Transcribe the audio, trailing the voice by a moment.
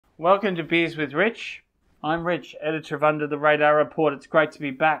Welcome to Beers with Rich. I'm Rich, editor of Under the Radar Report. It's great to be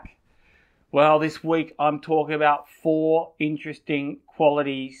back. Well, this week I'm talking about 4 interesting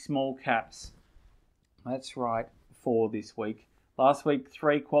quality small caps. That's right, 4 this week. Last week,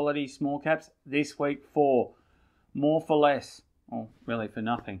 3 quality small caps. This week, 4. More for less, or really for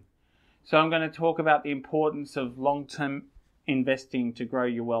nothing. So I'm going to talk about the importance of long-term investing to grow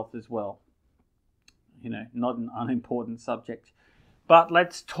your wealth as well. Not an unimportant subject. But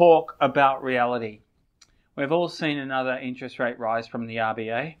let's talk about reality. We've all seen another interest rate rise from the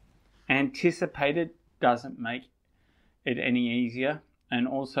RBA. Anticipated doesn't make it any easier and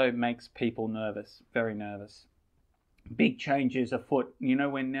also makes people nervous, very nervous. Big changes afoot.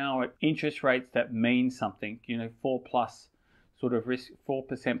 We're now at interest rates that mean something, 4 plus sort of risk,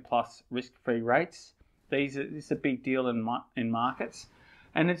 4% plus risk-free rates. This is a big deal in markets.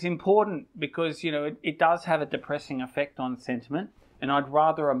 And it's important because, it does have a depressing effect on sentiment. And I'd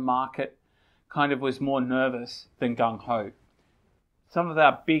rather a market kind of was more nervous than gung-ho. Some of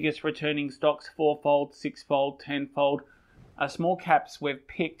our biggest returning stocks, 4-fold, 6-fold, 10-fold, are small caps we've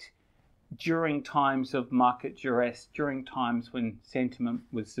picked during times of market duress, during times when sentiment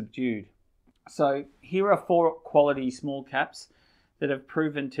was subdued. So here are 4 quality small caps that have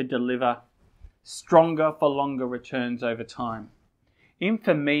proven to deliver stronger for longer returns over time.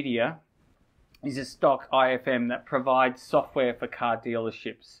 Infomedia is a stock IFM that provides software for car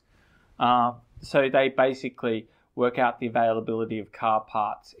dealerships. So they basically work out the availability of car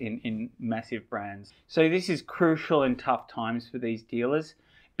parts in massive brands. So this is crucial in tough times for these dealers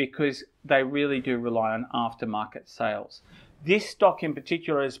because they really do rely on aftermarket sales. This stock in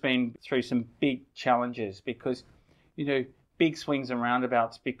particular has been through some big challenges because, big swings and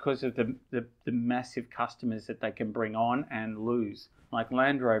roundabouts because of the massive customers that they can bring on and lose. Like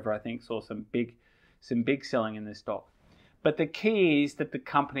Land Rover, I think, saw some big selling in this stock. But the key is that the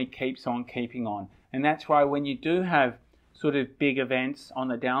company keeps on keeping on. And that's why when you do have sort of big events on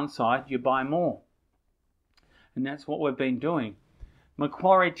the downside, you buy more. And that's what we've been doing.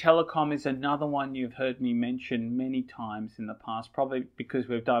 Macquarie Telecom is another one you've heard me mention many times in the past, probably because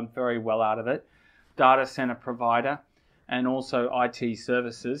we've done very well out of it. Data center provider and also IT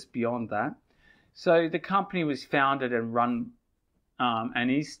services beyond that. So the company was founded and run and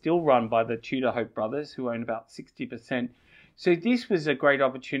is still run by the Tudor Hope brothers, who own about 60%. So this was a great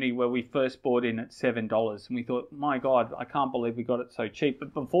opportunity where we first bought in at $7. And we thought, my God, I can't believe we got it so cheap.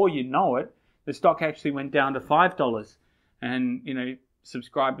 But before you know it, the stock actually went down to $5. And,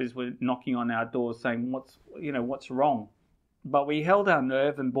 subscribers were knocking on our doors saying, what's wrong? But we held our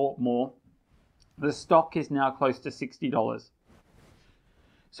nerve and bought more. The stock is now close to $60.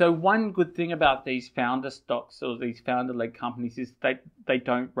 So one good thing about these founder stocks or these founder-led companies is they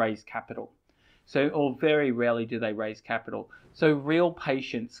don't raise capital. Or very rarely do they raise capital. So real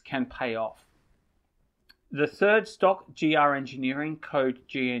patience can pay off. The third stock, GR Engineering, code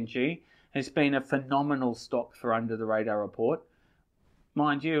GNG, has been a phenomenal stock for Under the Radar Report.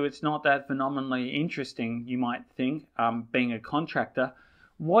 Mind you, it's not that phenomenally interesting, you might think, being a contractor.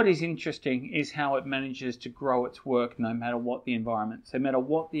 What is interesting is how it manages to grow its work no matter what the environment. So no matter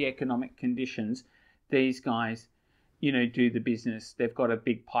what the economic conditions, these guys, do the business. They've got a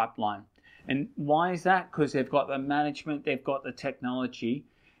big pipeline. And why is that? Because they've got the management, they've got the technology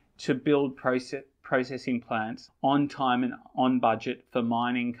to build processing plants on time and on budget for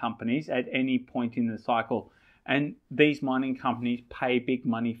mining companies at any point in the cycle. And these mining companies pay big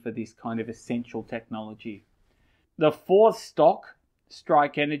money for this kind of essential technology. The fourth stock,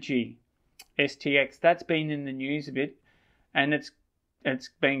 Strike Energy, STX, that's been in the news a bit, and it's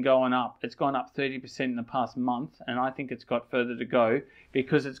been going up. It's gone up 30% in the past month, and I think it's got further to go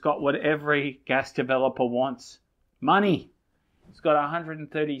because it's got what every gas developer wants: money. It's got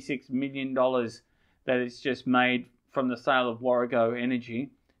 $136 million that it's just made from the sale of Warrego Energy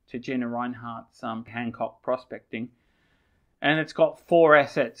to Jenna Reinhardt's Hancock Prospecting, and it's got 4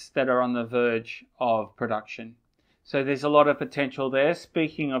 assets that are on the verge of production. So there's a lot of potential there.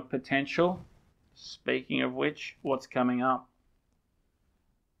 Speaking of potential, speaking of which, what's coming up?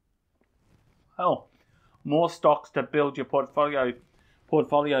 Oh, more stocks to build your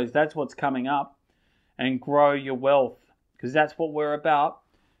portfolios. That's what's coming up. And grow your wealth, because that's what we're about.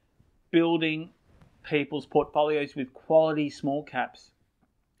 Building people's portfolios with quality small caps.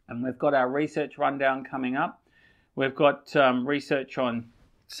 And we've got our research rundown coming up. We've got research on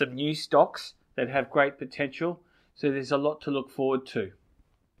some new stocks that have great potential. So there's a lot to look forward to.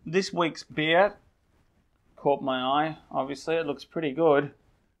 This week's beer caught my eye. Obviously, it looks pretty good.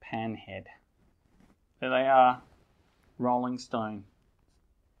 Panhead. There they are. Rolling Stone.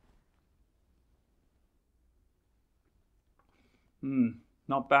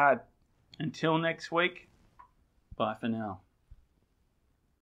 Not bad. Until next week, bye for now.